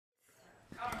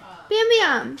Bam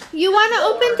Bam, you want to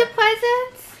open the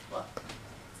presents?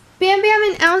 Bam Bam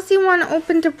and Elsie want to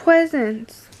open the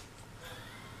presents.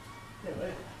 Yeah,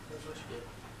 right. That's what you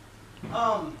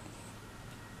did.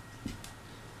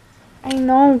 I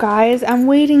know, guys. I'm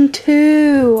waiting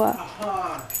too.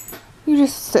 You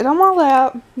just sit on my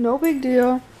lap. No big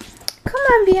deal. Come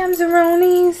on,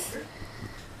 Bam-Zeronis.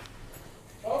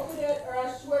 Open it or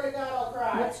I swear to God I'll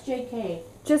cry. What's JK?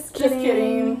 Just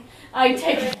kidding. I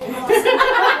take it.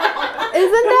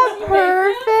 Isn't that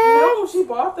perfect? No, she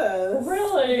bought this.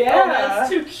 Really? Yeah. Oh, that's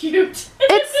too cute.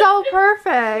 It's so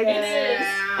perfect. It is.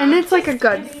 And it's like a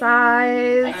good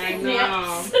size. I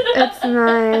know. It's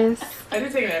nice. I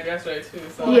did take a nap yesterday too.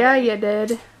 So. Yeah, you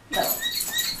did.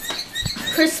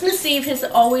 Christmas Eve has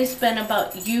always been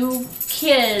about you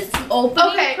kids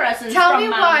opening presents tell from me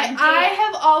Mom why. and Dad. I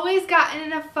have always gotten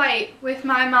in a fight with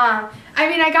my mom. I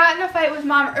mean, I got in a fight with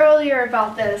Mom earlier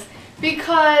about this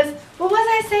because, what was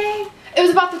I saying? It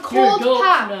was about the cold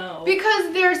pop. now.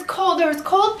 Because there was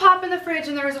cold pop in the fridge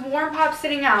and there was warm pop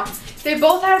sitting out. They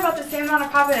both had about the same amount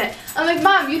of pop in it. I'm like,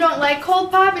 Mom, you don't like cold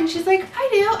pop? And she's like, I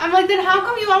do. I'm like, then how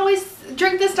come you always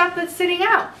drink the stuff that's sitting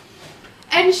out?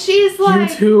 And she's like,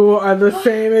 You two are the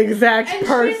same exact and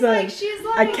person. she's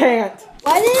like, I can't.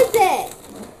 What is it?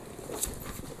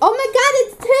 Oh my God,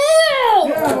 it's two!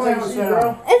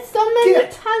 It's so many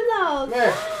Nutella.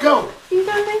 There, go. These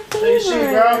are my There you see,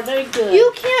 favorite. bro. Very good.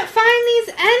 You can't find these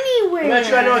anywhere. I bet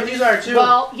you I know what these are too.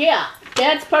 Well, yeah,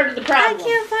 that's part of the I problem.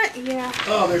 can't find. Yeah.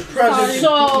 Oh, there's presents.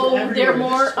 So everywhere. they're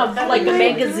more of like a my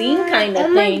magazine God. kind of Oh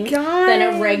my thing God. than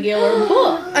a regular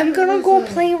book. I'm gonna go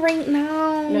play right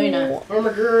now. No, you're not. Oh my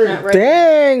God. Not right.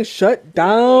 Dang, shut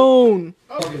down.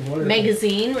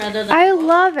 Magazine rather than. I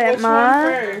love it, Which Mom.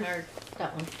 one first?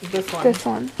 That one. This one. This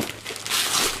one.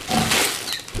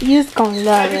 You're just gonna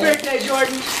love Happy it. birthday,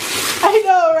 Jordan. I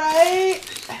know, right?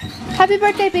 Happy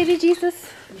birthday, baby Jesus.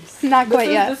 Not quite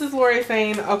yet. This is Lori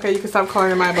saying, okay, you can stop calling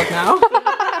her my book now.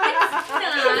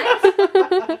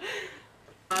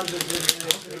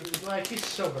 Like, he's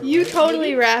sober. You right?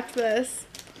 totally wrapped this.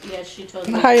 Yes, she told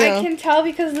me. I I know. can tell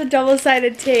because of the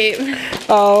double-sided tape.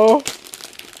 Oh.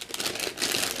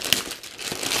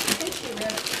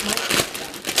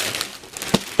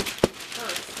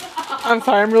 I'm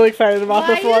sorry, I'm really excited about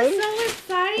Why this are one. you so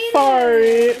excited?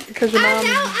 Sorry, because your And mom.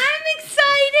 now I'm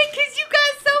excited because you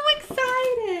got so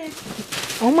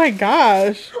excited. Oh my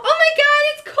gosh. Oh my God,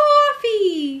 it's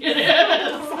coffee. It is.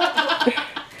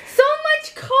 So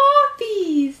much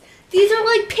coffees. These are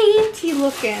like painty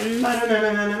looking.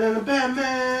 Batman,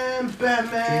 Batman,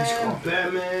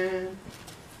 Batman.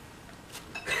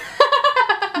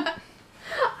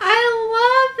 I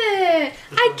love it.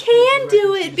 I can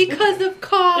do it because of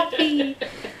coffee.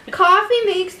 Coffee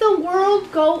makes the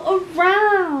world go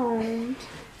around.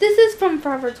 This is from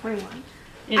Forever 21.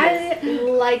 It I is.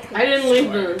 didn't like this. I didn't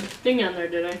leave the thing on there,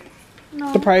 did I?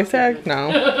 No. The price tag? No.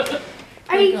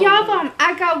 I love them.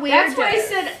 I got weird. That's why I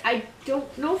said I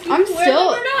don't know if you I'm can wear them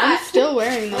or not. I'm still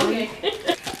wearing them. Okay.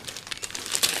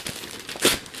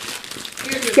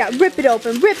 Yeah, rip it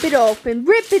open, rip it open,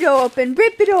 rip it open,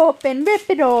 rip it open, rip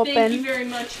it open. Thank you very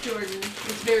much, Jordan.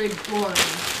 It's very boring.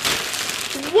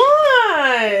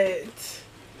 What?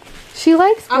 She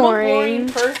likes I'm a boring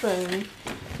boring. person.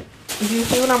 Do you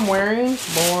see what I'm wearing?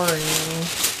 Boring.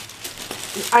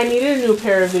 I needed a new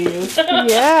pair of these. I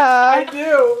Yeah.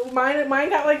 do. Mine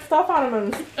got like stuff on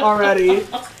them already.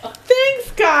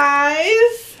 Thanks,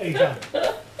 guys. Hey, John.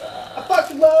 I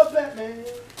fucking love Batman.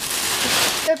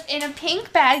 They're in a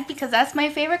pink bag because that's my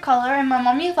favorite color and my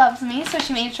mommy loves me, so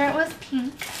she made sure it was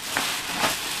pink.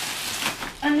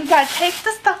 And we gotta take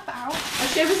the stuff out.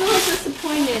 She was a little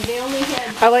disappointed. They only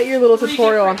had. I like your little 3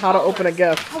 tutorial on different how to open a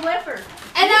colors. gift. However.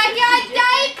 And I got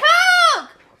Diet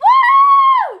Coke!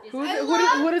 Woo!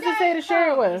 What does it say to share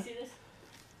it with? See this?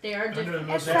 They are different.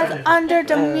 It says under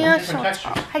the mistletoe.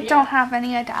 textures. I don't have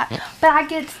any of that, but I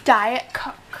get Diet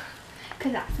Coke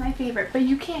because that's my favorite. But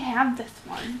you can't have this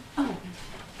one. Oh.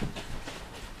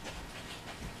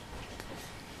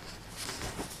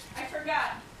 I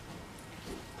forgot.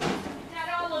 Not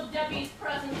all of Debbie's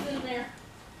presents in there.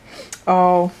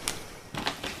 Oh.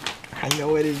 I know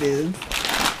what it is.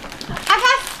 I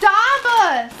got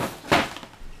Starburst.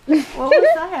 What was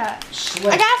that?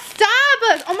 I got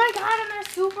Starburst. Oh my God, and they're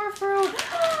super fruit.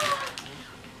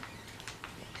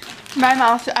 My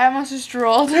mouth, I almost just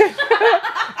drooled.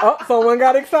 Oh, someone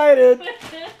got excited.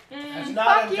 That's not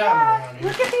Fuck uncommon yeah. around here.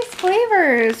 Look at these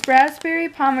flavors. Raspberry,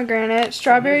 pomegranate,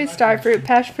 strawberry, starfruit,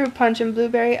 passion fruit punch, and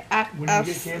blueberry I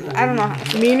don't know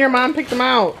how. Me and your mom picked them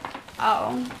out.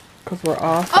 Oh. Because we're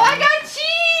awesome. Oh, I got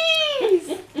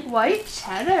cheese! White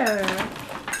cheddar.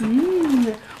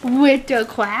 Mmm. with the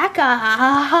quackers.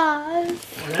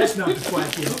 Well, that's not the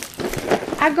quack deal.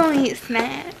 I'm gonna eat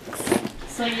snacks.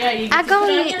 So yeah, you I'm get to put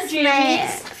gonna on eat your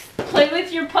snacks. jammies, play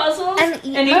with your puzzles, and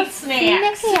eat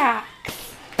snacks.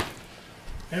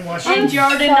 And watch And it.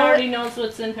 Jordan So- already knows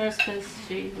what's in hers because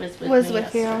she was with me you.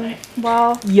 yesterday.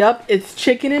 Well, Yup, it's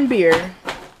chicken and beer.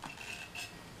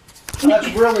 That's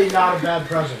really not a bad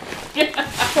present.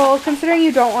 well, considering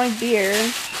you don't like beer.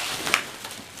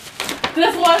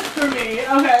 This was for me.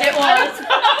 Okay. It was.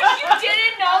 You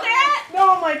didn't know that?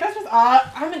 No, I'm like, that's just odd.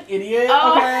 I'm an idiot.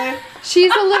 Oh. Okay.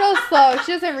 She's a little slow.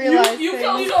 She doesn't realize you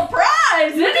things. So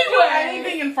surprised You can do anyway.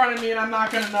 anything in front of me and I'm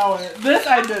not gonna know it. This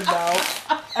I did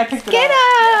though. I picked it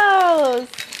up.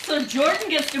 Kiddos! So Jordan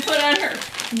gets to put on her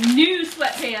new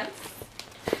sweatpants,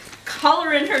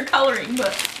 color in her coloring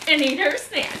book, and eat her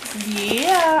snacks.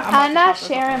 Yeah. I'm not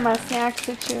sharing my snacks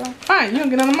with you. Fine, you don't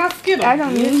get none of my Skittles. I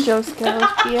don't bitch. need your Skittles,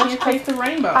 Can't bitch. taste the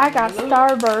rainbow. I got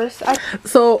Starburst.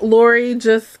 So Lori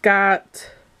just got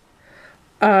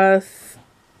us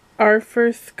our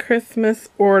first Christmas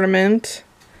ornament.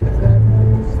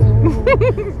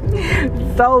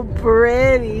 So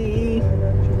pretty.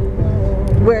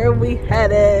 Where are we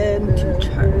headed? To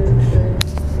church.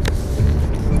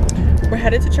 We're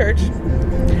headed to church.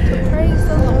 Praise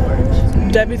the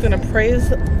Lord. Debbie's gonna praise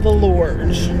the Lord.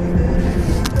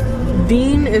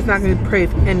 Dean is not gonna praise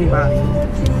anybody.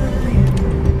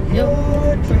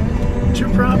 What's your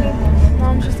problem?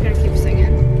 Mom's just gonna keep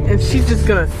singing. And she's just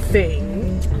gonna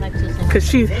sing. I like to sing. Because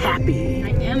she's happy. I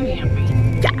am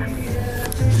happy. Yes.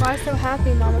 Why so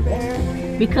happy, Mama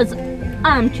Bear? Because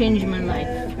I'm changing my life.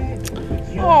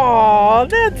 Aw,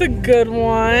 that's a good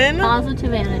one.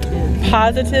 Positive attitude.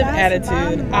 Positive That's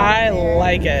attitude. Mom. I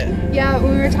like it. Yeah,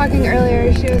 we were talking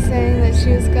earlier. She was saying that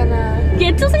she was gonna. Yeah,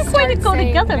 it doesn't quite Start go saying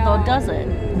together no. though, does it?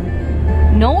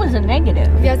 No is a negative.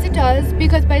 Yes, it does.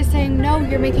 Because by saying no,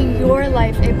 you're making your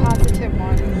life a positive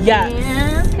one. Yes.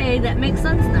 Yeah, okay, that makes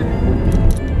sense then.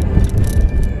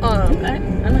 Okay,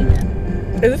 I like that.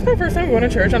 Is this my first time going to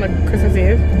church on a Christmas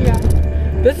Eve? Yeah.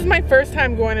 This is my first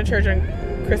time going to church on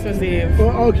Christmas Eve. Well,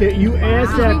 okay, you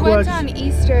asked We that went question. on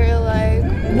Easter, like.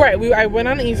 Right, I went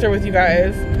on Easter with you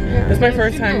guys. Yeah. This is my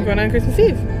first time going on Christmas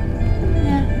Eve.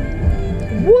 Yeah.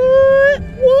 What?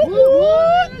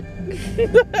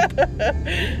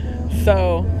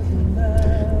 So,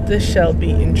 this shall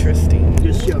be interesting.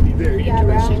 This shall be very Yeah,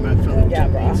 interesting, my fellow Yeah,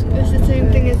 bro. Jones. It's the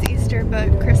same thing as Easter,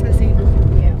 but Christmas Eve.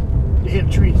 They have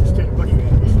trees instead of bunny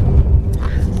rabbits.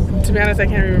 To be honest, I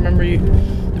can't even remember you.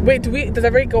 Wait, does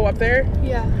everybody go up there?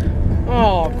 Yeah.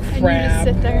 Oh, And you just crap.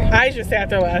 sit there. I just sat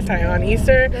there last time on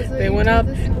Easter. That's what They you went do up,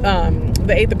 this time.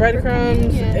 they ate the breadcrumbs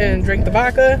communion. and drank the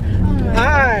vodka. Oh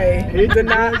my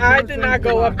I did not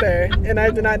go up there, and I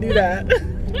did not do that.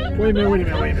 Wait a minute.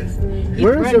 Eat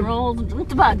Where's bread the rolled with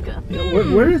the vodka.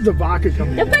 where is the vodka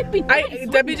coming It from? might be nice,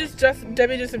 Debbie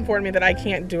just informed me that I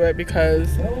can't do it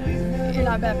because You're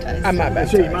not baptized. I'm not I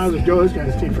say you might baptized. as well go. This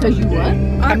guy's taking because you what?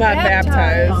 I'm not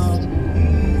baptized.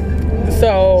 She's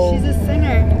So a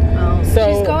sinner. She's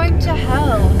so going to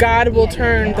hell. God will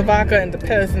turn the vodka into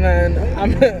piss, and then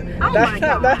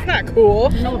that's not cool.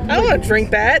 I don't want to drink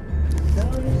that.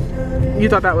 You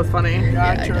thought that was funny.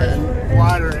 God turns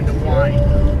water into wine.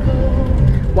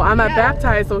 Well, I'm not Yeah.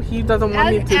 baptized, so he doesn't want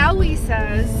me As to. Allie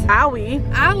says, Owie.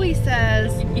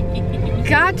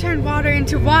 God turned water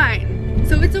into wine.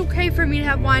 So it's okay for me to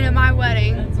have wine at my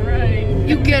wedding. That's right.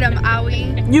 You get him,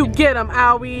 Owie. You get him,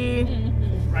 Owie.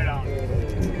 Right on.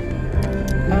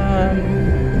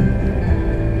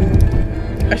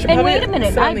 I should And probably wait a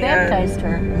minute, sit I on the end. baptized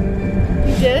her.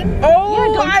 You did? Oh, Yeah,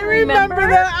 don't I you remember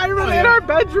remember? that. I remember in our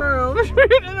bedroom.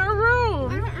 In our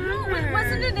room.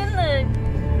 Wasn't it in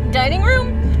the dining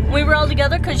room? We were all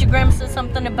together because your grandma said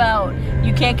something about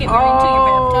you can't get married until you're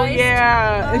Oh, baptized.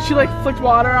 yeah. And she like flicked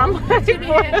water on my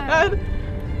forehead.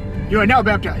 You are now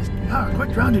baptized. Ah,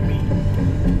 quit drowning me.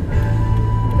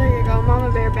 There you go.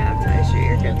 Mama Bear baptized you.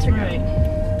 You're good to go.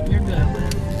 You're good.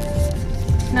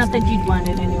 Not that you'd want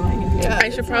it anyway. Yeah, I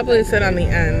should probably sit on the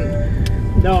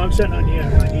end. No, I'm sitting on the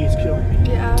end. My knee's killing me.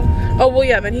 Yeah. Oh, well,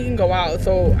 yeah, then he can go out,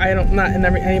 so I don't, not in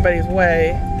anybody's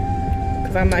way.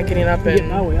 Because I'm not getting up Get in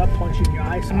my and, way, I'll punch you in your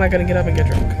eyes. I'm not going to get up and get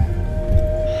drunk.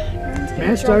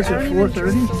 Man, it starts at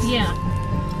 4:30, Yeah.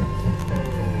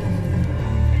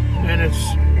 and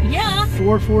it's Yeah.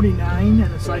 4:49,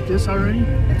 and it's like this already.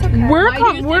 It's okay. We're, Why do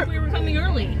you think we were coming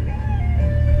early?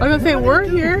 I was going to say, we're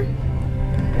here.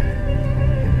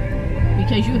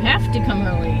 Because you have to come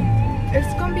early.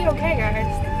 It's gonna be okay, guys.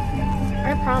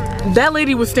 I promise. That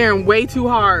lady was staring way too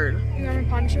hard. You gonna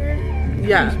punch her?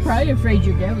 Yeah. Probably afraid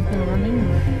your dad was gonna run into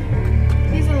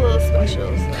her. He's a little special.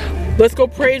 So. Let's go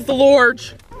praise the Lord.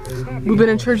 We've been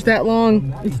in church that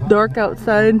long. It's dark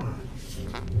outside.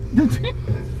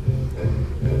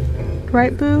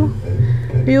 Right, Boo?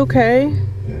 Are you okay?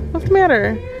 What's the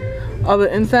matter? All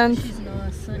the incense? She's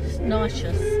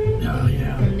nauseous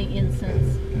from the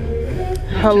incense.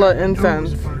 Hella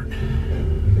incense.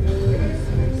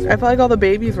 I felt like all the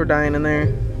babies were dying in there.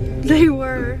 They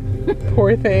were.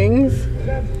 Poor things.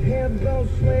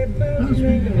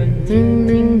 Ding,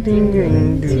 ding, ding,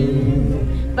 ding,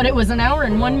 ding. But it was an hour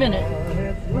and 1 minute.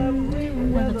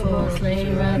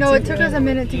 No, it took us a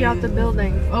minute to get out the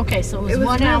building. Okay, so it was, It was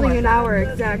 1 nearly hour. an hour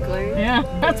exactly. Yeah,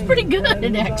 that's pretty good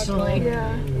actually.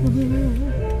 Yeah.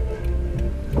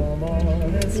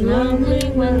 It's lovely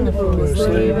when the four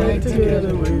sleigh ride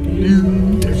together with you.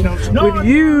 With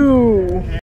you.